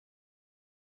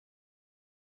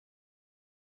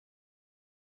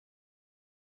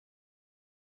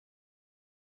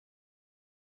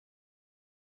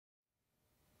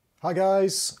Hi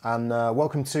guys, and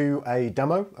welcome to a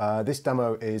demo. This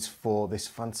demo is for this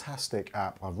fantastic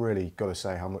app. I've really got to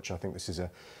say how much I think this is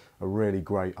a really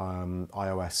great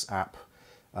iOS app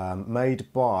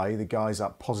made by the guys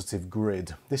at Positive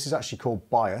Grid. This is actually called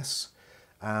Bias,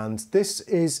 and this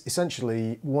is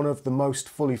essentially one of the most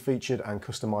fully featured and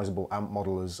customizable amp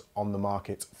modelers on the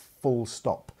market, full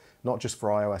stop. Not just for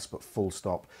iOS, but full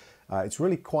stop. It's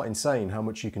really quite insane how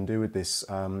much you can do with this,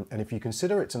 and if you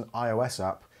consider it's an iOS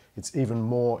app, it's even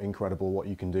more incredible what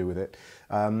you can do with it.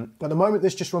 At the moment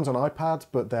this just runs on iPad,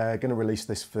 but they're going to release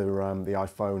this for the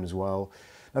iPhone as well.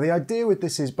 Now the idea with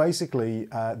this is basically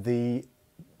the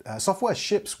software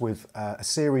ships with a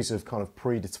series of kind of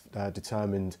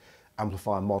predetermined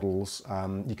amplifier models.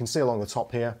 You can see along the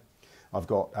top here I've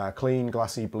got clean,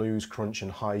 glassy, blues, crunch and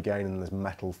high gain, and there's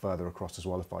metal further across as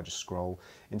well if I just scroll.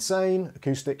 Insane,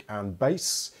 acoustic and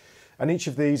bass. And each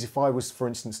of these, if I was, for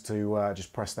instance, to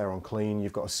just press there on clean,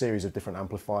 you've got a series of different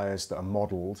amplifiers that are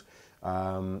modelled,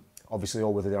 obviously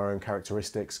all with their own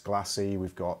characteristics. Glassy,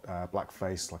 we've got black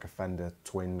face, like a Fender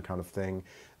twin kind of thing,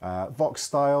 Vox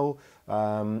style, so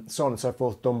on and so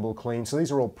forth, Dumble clean. So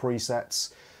these are all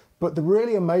presets. But the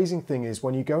really amazing thing is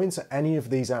when you go into any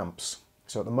of these amps,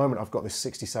 so at the moment I've got this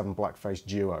 67 Blackface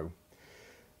Duo.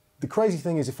 The crazy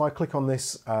thing is if I click on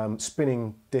this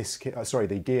spinning disc,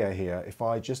 the gear here, if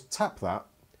I just tap that,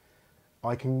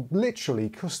 I can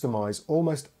literally customize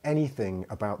almost anything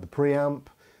about the preamp,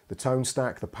 the tone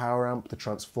stack, the power amp, the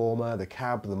transformer, the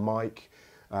cab, the mic,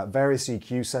 various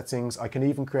EQ settings. I can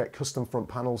even create custom front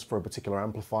panels for a particular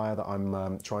amplifier that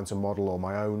I'm trying to model, or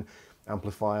my own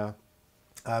amplifier.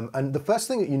 And the first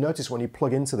thing that you notice when you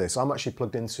plug into this, I'm actually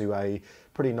plugged into a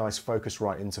pretty nice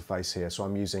Focusrite interface here. So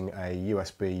I'm using a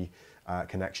USB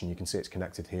connection. You can see it's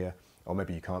connected here, or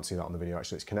maybe you can't see that on the video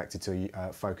actually. It's connected to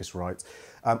Focusrite.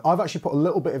 I've actually put a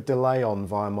little bit of delay on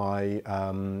via my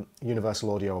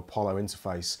Universal Audio Apollo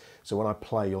interface. So when I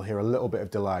play, you'll hear a little bit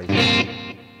of delay.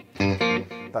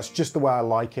 That's just the way I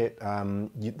like it.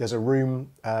 There's a room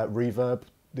reverb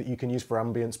that you can use for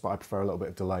ambience, but I prefer a little bit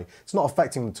of delay. It's not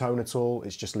affecting the tone at all,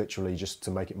 it's just literally just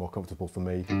to make it more comfortable for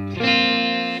me.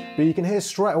 But you can hear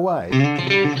straight away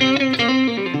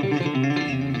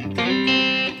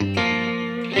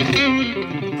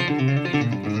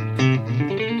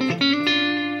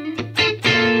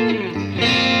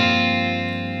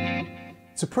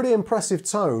it's a pretty impressive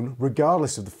tone,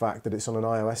 regardless of the fact that it's on an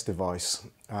iOS device.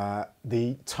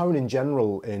 The tone in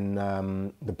general in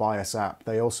the Bias app,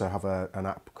 they also have an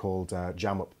app called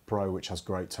Jamup Pro, which has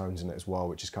great tones in it as well,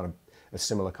 which is kind of a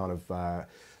similar kind of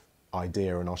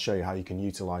idea, and I'll show you how you can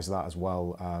utilize that as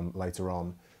well later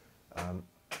on.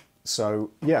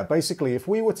 So yeah, basically if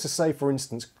we were to say, for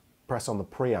instance, press on the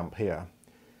preamp here,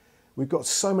 we've got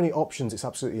so many options, it's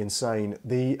absolutely insane.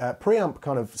 The preamp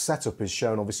kind of setup is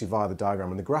shown obviously via the diagram,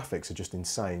 and the graphics are just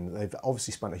insane. They've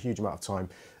obviously spent a huge amount of time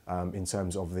in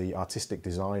terms of the artistic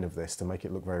design of this to make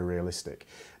it look very realistic.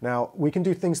 Now, we can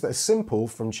do things that are simple,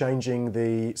 from changing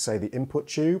the, say, the input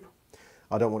tube.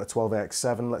 I don't want a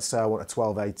 12AX7, let's say I want a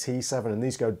 12AT7, and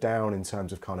these go down in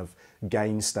terms of kind of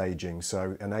gain staging.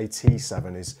 So an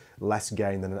AT7 is less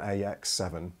gain than an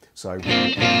AX7. So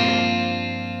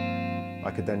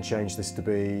I could then change this to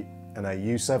be an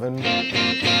AU7.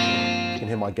 You can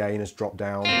hear my gain has dropped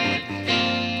down.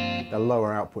 They're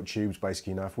lower output tubes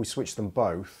basically. Now if we switch them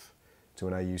both to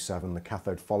an AU7, the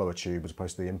cathode follower tube as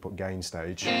opposed to the input gain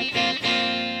stage, you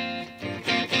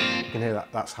can hear that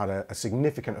that's had a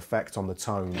significant effect on the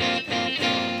tone.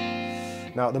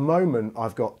 Now at the moment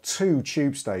I've got 2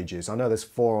 tube stages. I know there's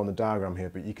 4 on the diagram here,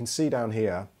 but you can see down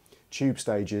here, tube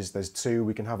stages, there's 2,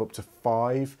 we can have up to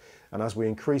 5. And as we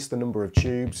increase the number of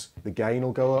tubes, the gain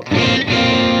will go up.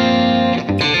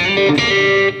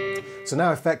 So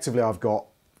now effectively I've got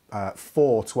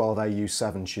 4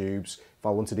 12AU7 tubes. If I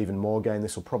wanted even more gain,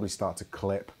 this will probably start to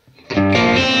clip.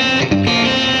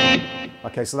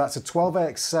 Okay, so that's a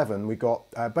 12AX7. We've got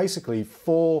basically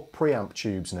 4 preamp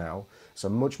tubes now, so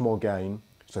much more gain.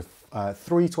 So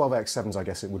 3 12AX7s I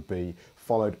guess it would be,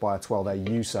 followed by a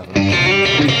 12AU7.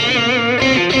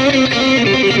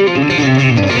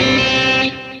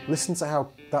 Listen to how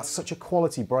that's such a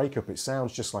quality breakup, it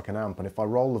sounds just like an amp, and if I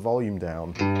roll the volume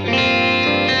down,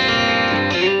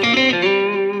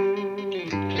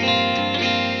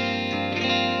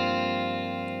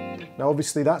 now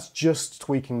obviously that's just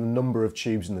tweaking the number of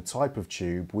tubes and the type of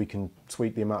tube. We can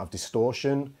tweak the amount of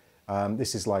distortion.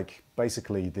 This is like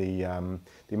basically the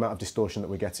amount of distortion that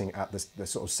we're getting at the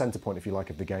sort of center point, if you like,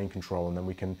 of the gain control, and then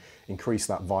we can increase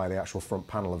that via the actual front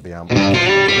panel of the amp.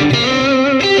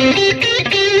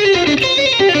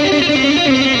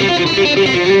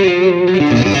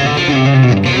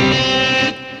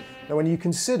 when you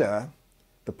consider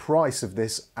the price of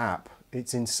this app,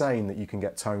 it's insane that you can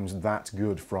get tones that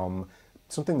good from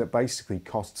something that basically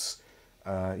costs,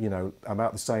 you know,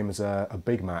 about the same as a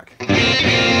Big Mac.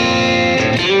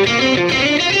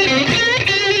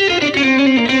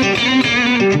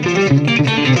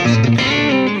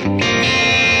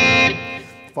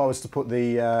 If I was to put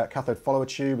the cathode follower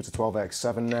tube, it's a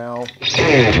 12AX7 now.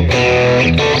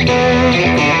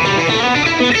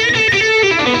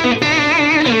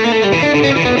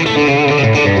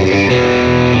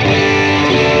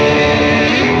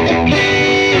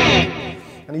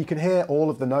 And you can hear all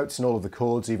of the notes and all of the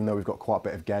chords, even though we've got quite a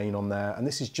bit of gain on there. And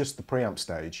this is just the preamp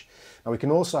stage. Now we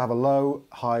can also have a low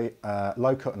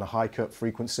cut and a high cut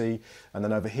frequency. And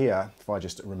then over here, if I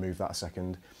just remove that a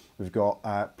second, we've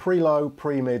got pre-low,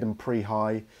 pre-mid and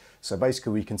pre-high. So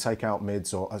basically we can take out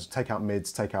mids, or take out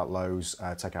mids, take out lows,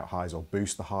 take out highs, or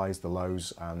boost the highs, the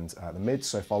lows and the mids.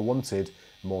 So if I wanted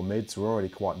more mids, we're already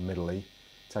quite middly,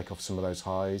 take off some of those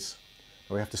highs.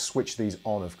 And we have to switch these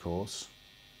on, of course.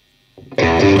 Let's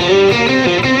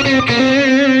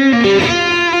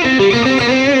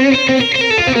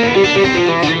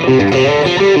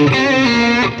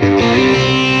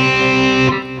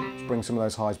bring some of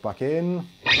those highs back in.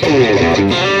 So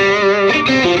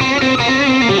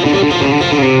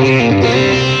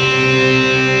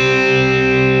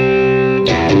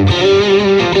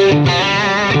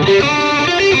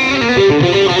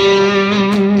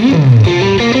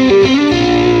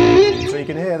you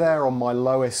can hear there on my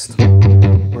lowest,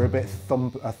 we're a bit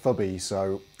thubby,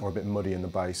 so, or a bit muddy in the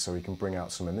bass, so we can bring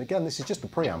out some. And again, this is just the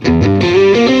preamp.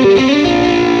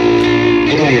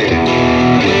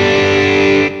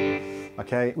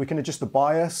 Okay, we can adjust the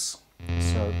bias.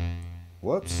 So,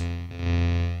 whoops.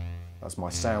 That's my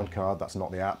sound card, that's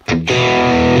not the app.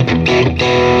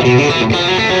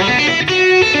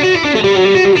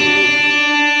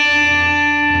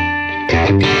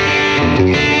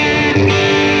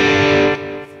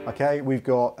 Okay, we've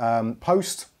got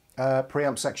post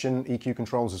preamp section EQ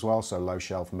controls as well, so low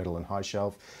shelf, middle and high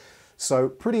shelf. So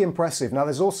pretty impressive. Now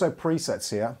there's also presets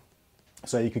here.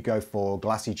 So you could go for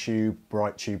glassy tube,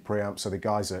 bright tube preamp. So the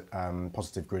guys at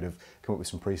Positive Grid have come up with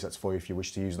some presets for you if you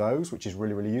wish to use those, which is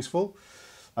really, really useful.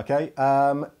 Okay,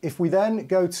 if we then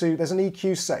go to, there's an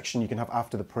EQ section you can have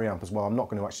after the preamp as well. I'm not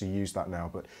going to actually use that now,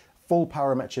 but full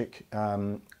parametric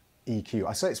EQ.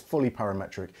 I say it's fully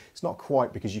parametric. It's not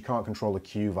quite, because you can't control the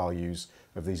Q values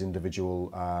of these individual,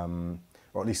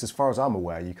 or at least as far as I'm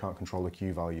aware, you can't control the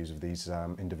Q values of these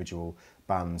individual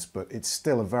bands, but it's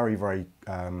still a very, very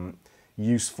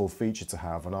useful feature to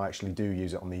have, and I actually do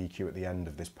use it on the EQ at the end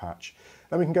of this patch.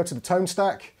 Then we can go to the tone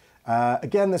stack.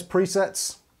 Again, there's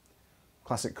presets.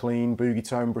 Classic clean, boogie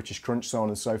tone, British crunch, so on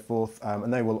and so forth,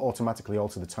 and they will automatically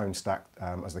alter the tone stack,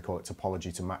 as they call it,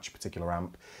 topology, to match a particular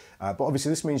amp. But obviously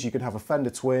this means you could have a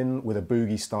Fender Twin with a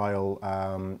boogie style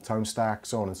tone stack,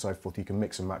 so on and so forth. You can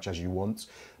mix and match as you want.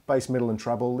 Bass, middle and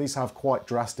treble, these have quite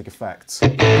drastic effects.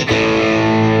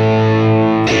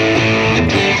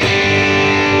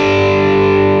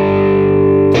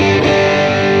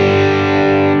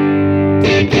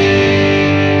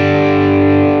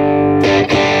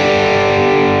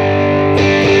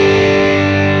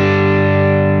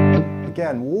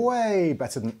 Way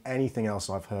better than anything else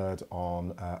I've heard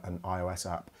on an iOS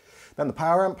app. Then the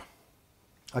power amp.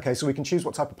 Okay, so we can choose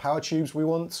what type of power tubes we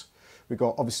want. We've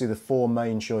got obviously the four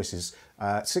main choices: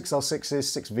 6L6s,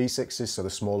 6V6s, so the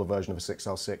smaller version of a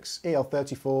 6L6,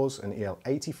 EL34s and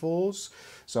EL84s.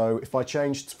 So if I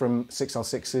changed from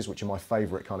 6L6s, which are my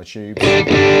favourite kind of tubes, to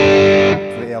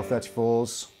the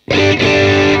EL34s.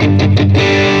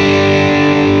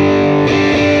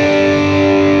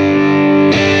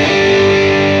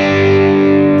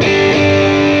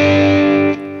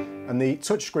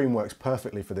 Touchscreen works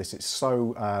perfectly for this. It's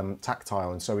so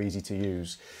tactile and so easy to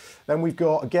use. Then we've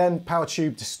got, again, power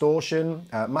tube distortion,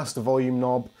 master volume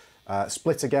knob,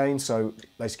 splitter gain. So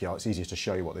basically, it's easier to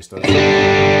show you what this does.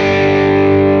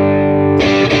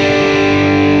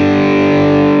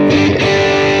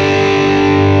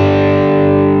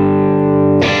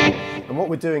 And what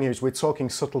we're doing here is we're talking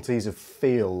subtleties of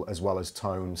feel as well as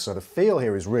tone. So the feel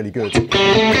here is really good.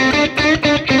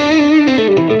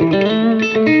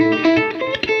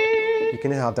 You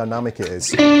can hear how dynamic it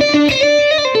is.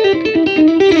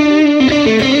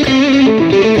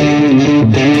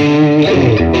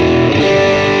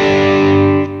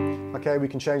 Okay, we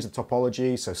can change the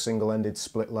topology, so single-ended,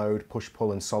 split load,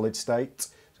 push-pull and solid state.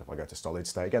 So if I go to solid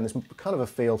state, again, there's kind of a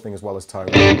feel thing as well as tone.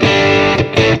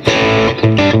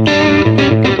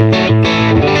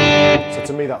 So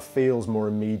to me that feels more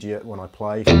immediate when I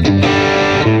play.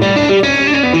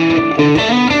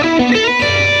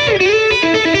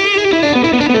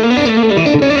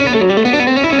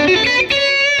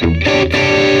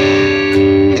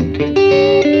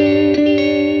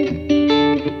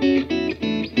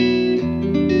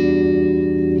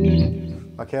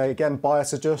 Okay, again,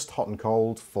 bias adjust, hot and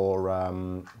cold for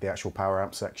the actual power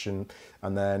amp section.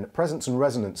 And then presence and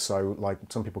resonance, so like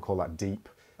some people call that deep.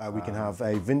 We can have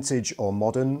a vintage or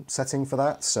modern setting for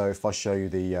that. So if I show you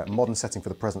the modern setting for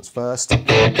the presence first. Now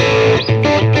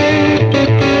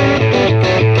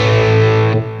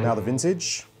the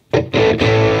vintage.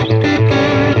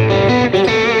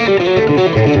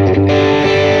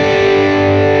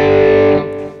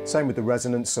 Same with the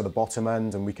resonance, so the bottom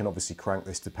end, and we can obviously crank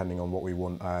this depending on what we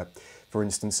want. For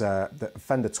instance, the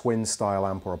Fender Twin style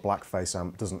amp or a blackface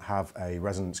amp doesn't have a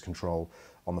resonance control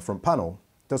on the front panel.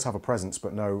 It does have a presence,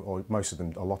 but no, or most of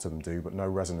them, a lot of them do, but no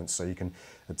resonance. So you can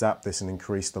adapt this and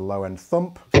increase the low end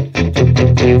thump. Or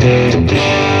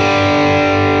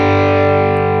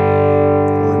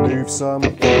remove some,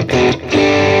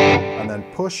 and then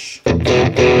push.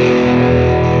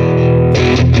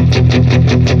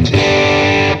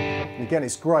 Again,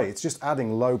 it's great. It's just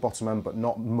adding low bottom end, but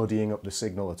not muddying up the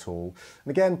signal at all.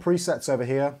 And again, presets over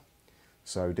here.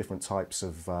 So different types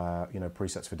of,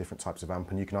 presets for different types of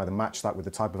amp. And you can either match that with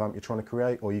the type of amp you're trying to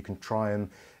create, or you can try and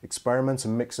experiment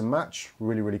and mix and match.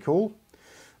 Really, really cool.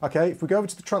 Okay, if we go over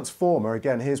to the transformer,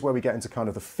 again, here's where we get into kind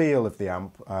of the feel of the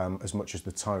amp as much as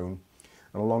the tone.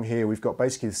 And along here, we've got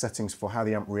basically the settings for how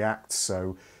the amp reacts.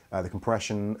 So the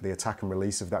compression, the attack and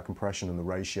release of that compression and the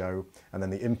ratio, and then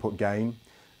the input gain.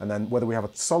 And then whether we have a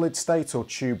solid state or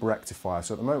tube rectifier.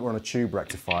 So at the moment we're on a tube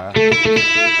rectifier.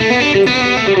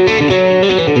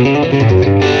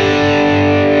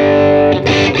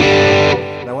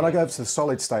 Now when I go over to the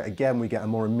solid state, again we get a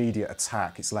more immediate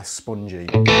attack. It's less spongy.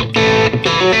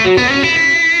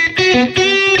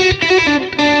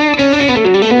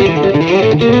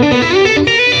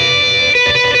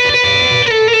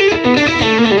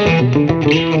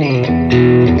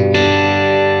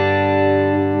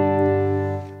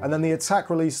 And then the attack,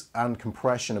 release and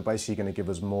compression are basically going to give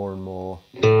us more and more,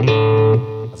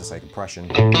 as I say, compression.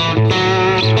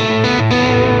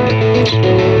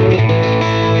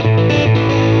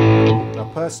 Now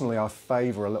personally I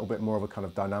favour a little bit more of a kind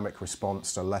of dynamic response,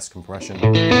 so less compression.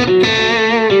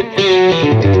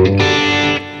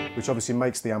 Which obviously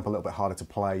makes the amp a little bit harder to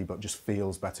play, but just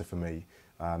feels better for me.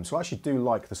 So I actually do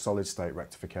like the solid state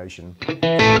rectification.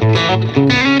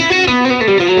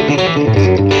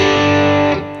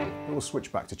 We'll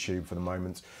switch back to tube for the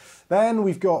moment. Then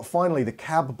we've got finally the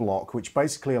cab block, which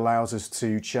basically allows us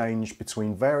to change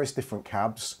between various different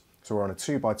cabs. So we're on a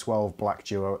 2x12 black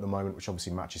duo at the moment, which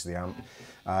obviously matches the amp.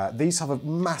 These have a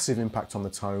massive impact on the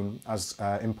tone, as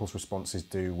impulse responses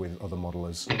do with other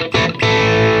modelers.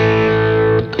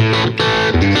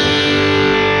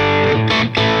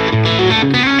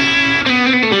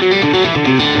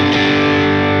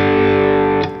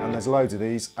 And there's loads of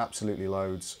these, absolutely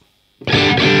loads.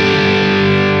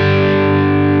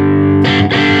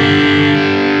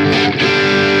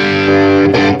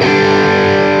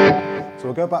 So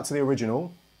we'll go back to the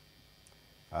original.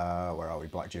 Where are we?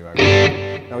 Black Duo.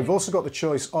 Now we've also got the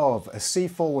choice of a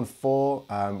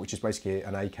C414, which is basically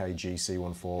an AKG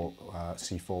C14,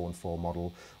 C414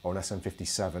 model, or an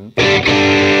SM57.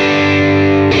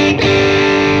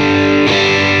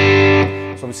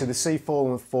 So obviously the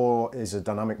C414 is a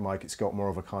dynamic mic. It's got more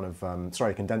of a kind of, a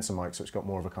condenser mic, so it's got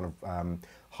more of a kind of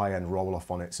high-end roll-off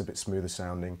on it. It's a bit smoother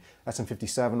sounding.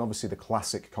 SM57, obviously the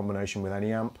classic combination with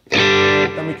any amp.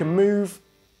 Then we can move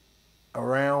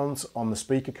around on the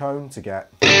speaker cone to get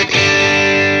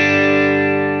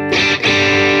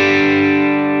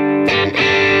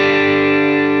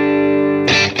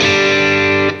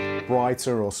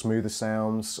brighter or smoother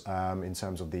sounds in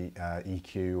terms of the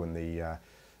EQ and the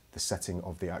setting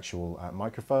of the actual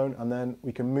microphone. And then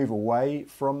we can move away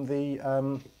from the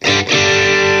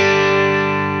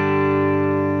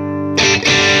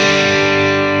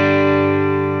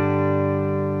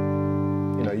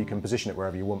you can position it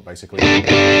wherever you want, basically. And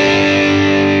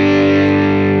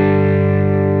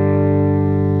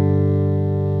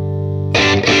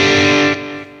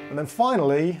then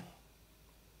finally,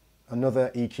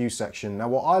 another EQ section. Now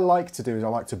what I like to do is I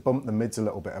like to bump the mids a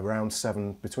little bit, around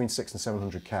between 600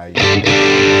 and 700k.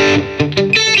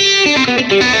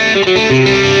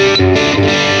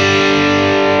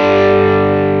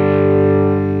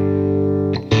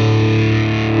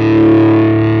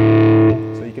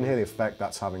 Effect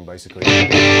that's having, basically.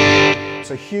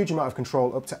 So huge amount of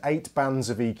control, up to 8 bands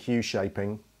of EQ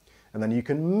shaping, and then you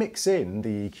can mix in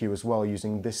the EQ as well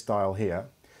using this dial here.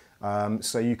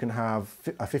 So you can have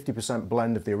a 50%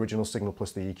 blend of the original signal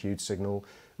plus the EQ'd signal,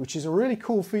 which is a really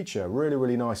cool feature, really,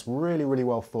 really nice, really, really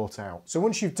well thought out. So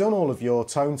once you've done all of your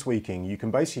tone tweaking, you can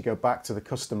basically go back to the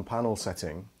custom panel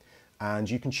setting, And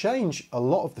you can change a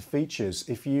lot of the features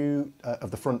if you of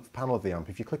the front panel of the amp.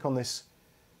 If you click on this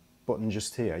button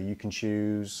just here, you can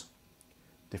choose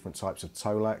different types of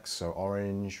Tolex, so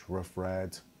orange, rough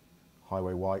red,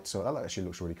 highway white, so that actually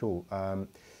looks really cool.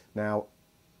 Now,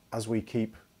 as we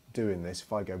keep doing this,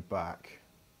 if I go back,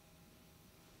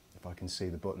 if I can see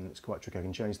the button, it's quite tricky. I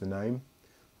can change the name.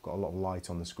 I've got a lot of light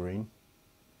on the screen.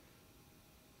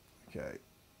 Okay,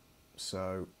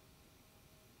 so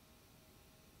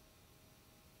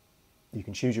you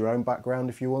can choose your own background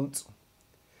if you want.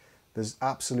 There's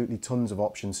absolutely tons of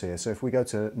options here. So if we go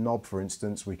to knob, for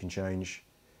instance, we can change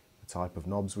the type of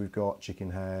knobs we've got, chicken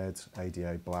head,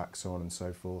 ADA black, so on and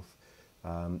so forth.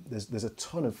 There's a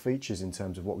ton of features in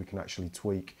terms of what we can actually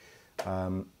tweak.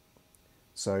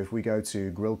 So if we go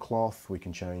to grill cloth, we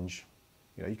can change,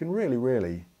 you can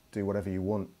really do whatever you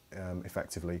want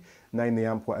effectively. Name the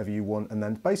amp whatever you want, and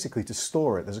then basically to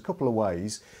store it, there's a couple of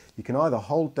ways. You can either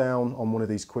hold down on one of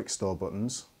these quick store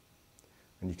buttons,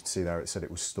 and you can see there it said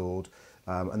it was stored,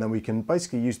 and then we can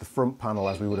basically use the front panel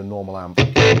as we would a normal amp.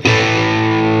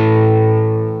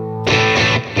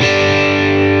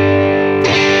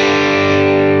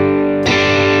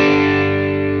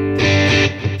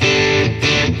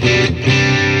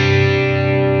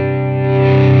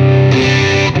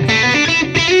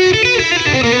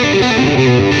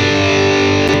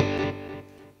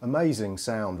 Amazing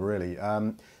sound, really.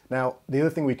 Now, the other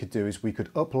thing we could do is we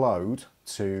could upload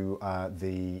to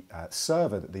the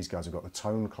server that these guys have got, the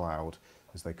tone cloud,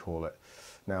 as they call it.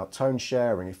 Now, tone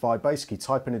sharing, if I basically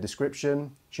type in a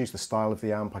description, choose the style of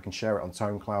the amp, I can share it on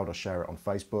Tone Cloud or share it on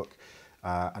Facebook.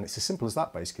 And it's as simple as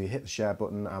that, basically. Hit the share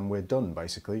button and we're done,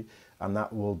 basically. And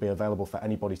that will be available for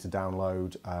anybody to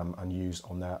download and use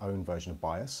on their own version of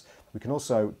BIOS. We can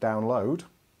also download,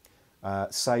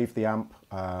 save the amp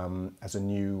as a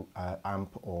new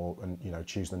amp, or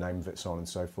choose the name of it, so on and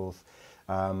so forth.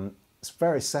 There's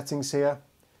various settings here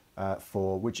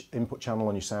for which input channel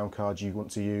on your sound card you want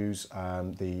to use,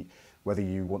 whether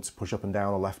you want to push up and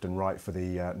down or left and right for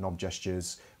the knob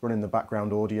gestures. Running the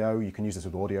background audio, you can use this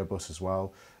with audio bus as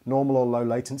well. Normal or low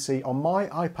latency. On my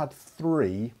iPad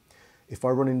 3, if I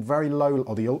run in very low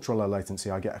or the ultra low latency,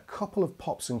 I get a couple of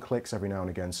pops and clicks every now and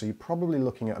again. So you're probably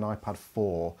looking at an iPad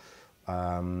 4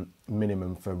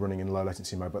 minimum for running in low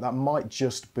latency mode, but that might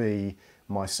just be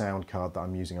my sound card that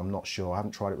I'm using. I'm not sure. I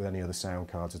haven't tried it with any other sound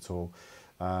cards at all.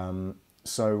 But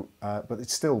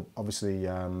it's still obviously,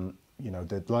 the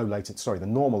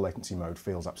normal latency mode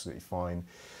feels absolutely fine.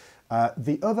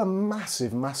 The other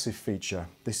massive feature,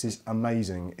 this is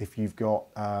amazing, if you've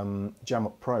got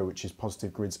Jamup Pro, which is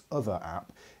Positive Grid's other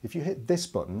app, if you hit this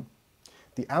button,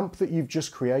 the amp that you've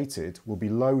just created will be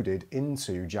loaded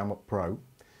into Jamup Pro,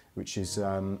 which is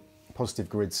Positive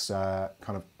Grid's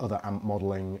kind of other amp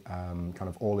modeling, kind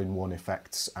of all-in-one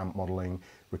effects, amp modeling,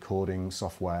 recording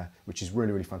software, which is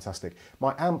really fantastic.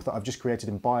 My amp that I've just created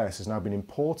in BIOS has now been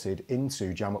imported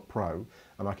into Jamup Pro,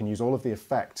 and I can use all of the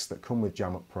effects that come with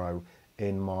Jamup Pro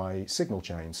in my signal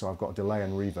chain. So I've got a delay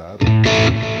and reverb.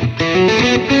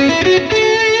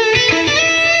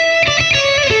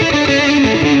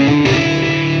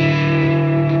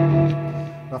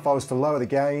 Now if I was to lower the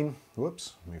gain,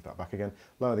 whoops, move that back again,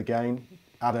 lower the gain,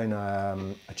 add in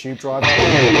a tube driver.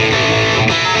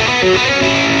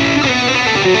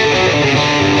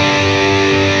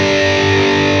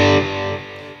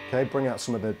 Okay, bring out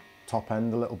some of the top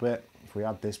end a little bit. If we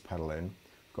add this pedal in,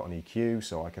 I've got an EQ,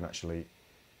 so I can actually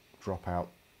drop out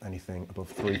anything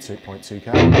above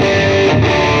 3.2K.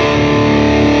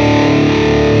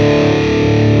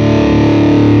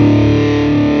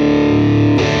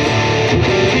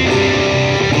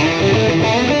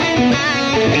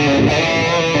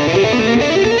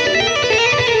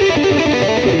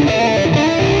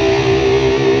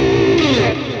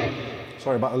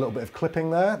 Sorry about a little bit of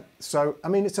clipping there. So, I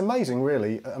mean, it's amazing,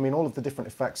 really. I mean, all of the different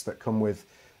effects that come with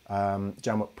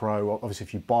Jamup Pro. Obviously,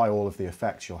 if you buy all of the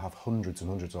effects, you'll have hundreds and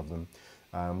hundreds of them.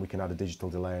 We can add a digital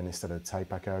delay in instead of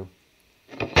tape echo.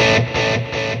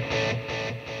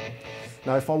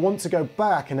 Now, if I want to go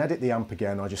back and edit the amp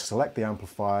again, I just select the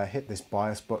amplifier, hit this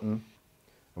BIOS button,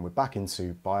 and we're back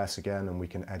into BIOS again, and we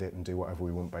can edit and do whatever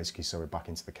we want, basically. So we're back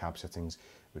into the cab settings.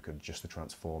 We could adjust the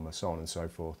transformer, so on and so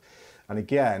forth. And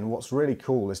again, what's really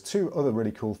cool, there's two other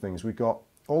really cool things. We've got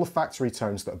all the factory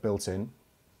tones that are built in.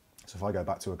 So if I go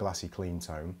back to a glassy clean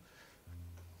tone.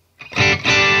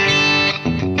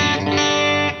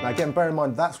 Now again, bear in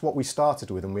mind, that's what we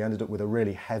started with, and we ended up with a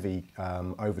really heavy,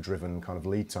 overdriven kind of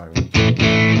lead tone.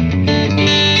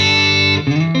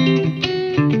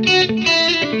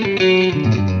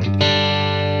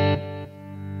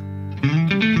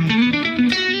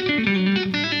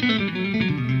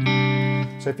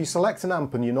 if you select an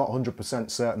amp and you're not 100%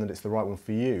 certain that it's the right one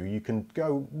for you, you can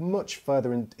go much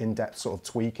further in depth sort of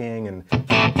tweaking and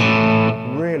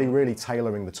really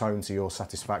tailoring the tone to your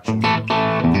satisfaction. Again,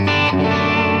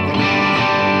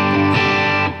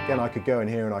 I could go in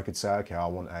here and I could say, okay, I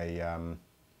want a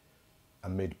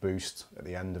mid boost at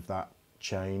the end of that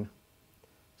chain.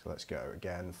 So let's go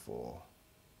again for...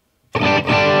 Go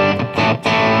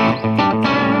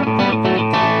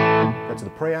to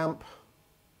the preamp.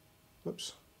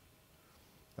 Oops.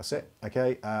 That's it.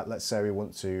 Okay, let's say we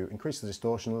want to increase the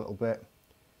distortion a little bit,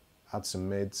 add some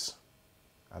mids,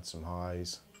 add some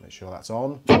highs, make sure that's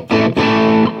on.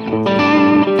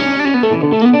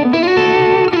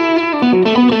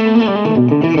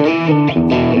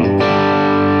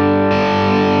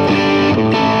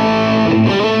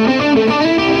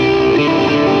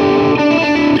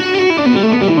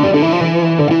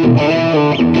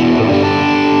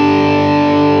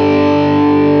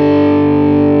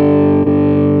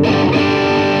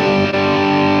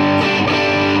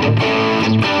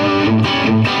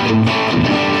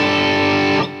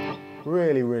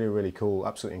 Really cool,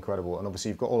 absolutely incredible. And obviously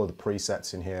you've got all of the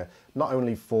presets in here, not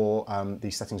only for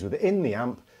these settings within the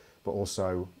amp, but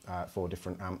also for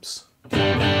different amps.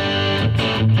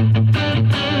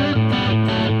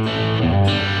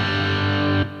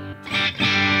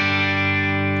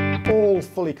 All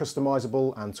fully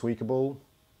customizable and tweakable.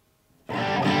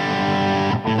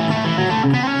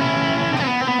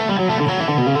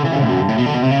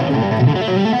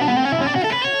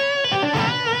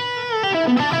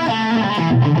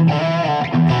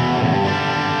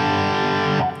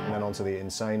 And then onto the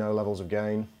Insano levels of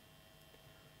gain.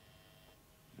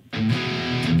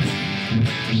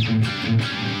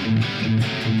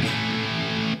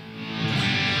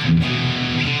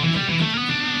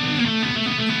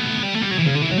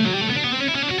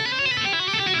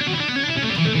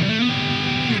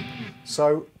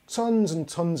 So tons and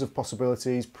tons of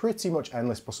possibilities, pretty much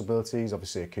endless possibilities,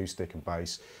 obviously acoustic and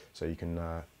bass, so you can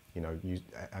you know,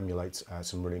 emulate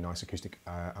some really nice acoustic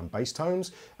and bass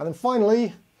tones. And then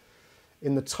finally,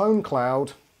 in the tone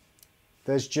cloud,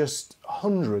 there's just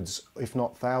hundreds, if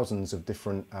not thousands, of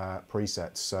different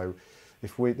presets. So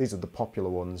these are the popular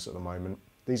ones at the moment.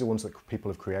 These are ones that people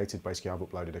have created. Basically, I've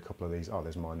uploaded a couple of these. Oh,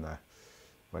 there's mine there.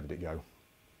 Where did it go?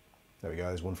 There we go,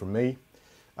 there's one from me.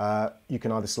 You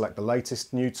can either select the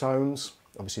latest new tones,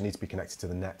 obviously you need to be connected to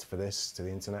the net for this, to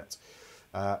the internet,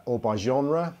 or by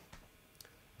genre,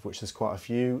 of which there's quite a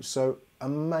few. So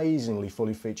amazingly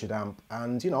fully featured amp,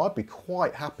 and you know, I'd be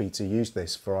quite happy to use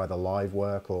this for either live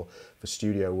work or for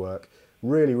studio work.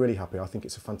 Really happy. I think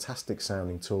it's a fantastic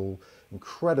sounding tool,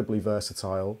 incredibly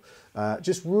versatile.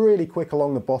 Just really quick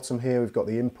along the bottom here, we've got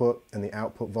the input and the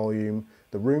output volume,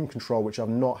 the room control, which I've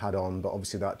not had on, but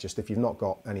obviously that just, if you've not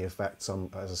got any effects,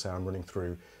 as I say, I'm running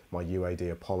through my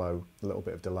UAD Apollo, a little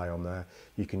bit of delay on there.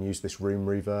 You can use this room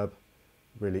reverb,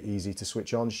 really easy to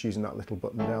switch on, just using that little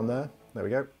button down there. There we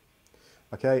go.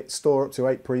 Okay, store up to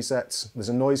 8 presets. There's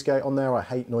a noise gate on there. I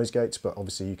hate noise gates, but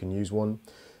obviously you can use one.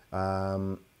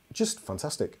 Just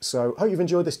fantastic. So hope you've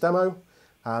enjoyed this demo.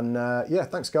 And yeah,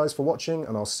 thanks guys for watching,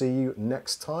 and I'll see you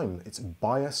next time. It's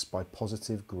Bias by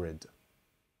Positive Grid.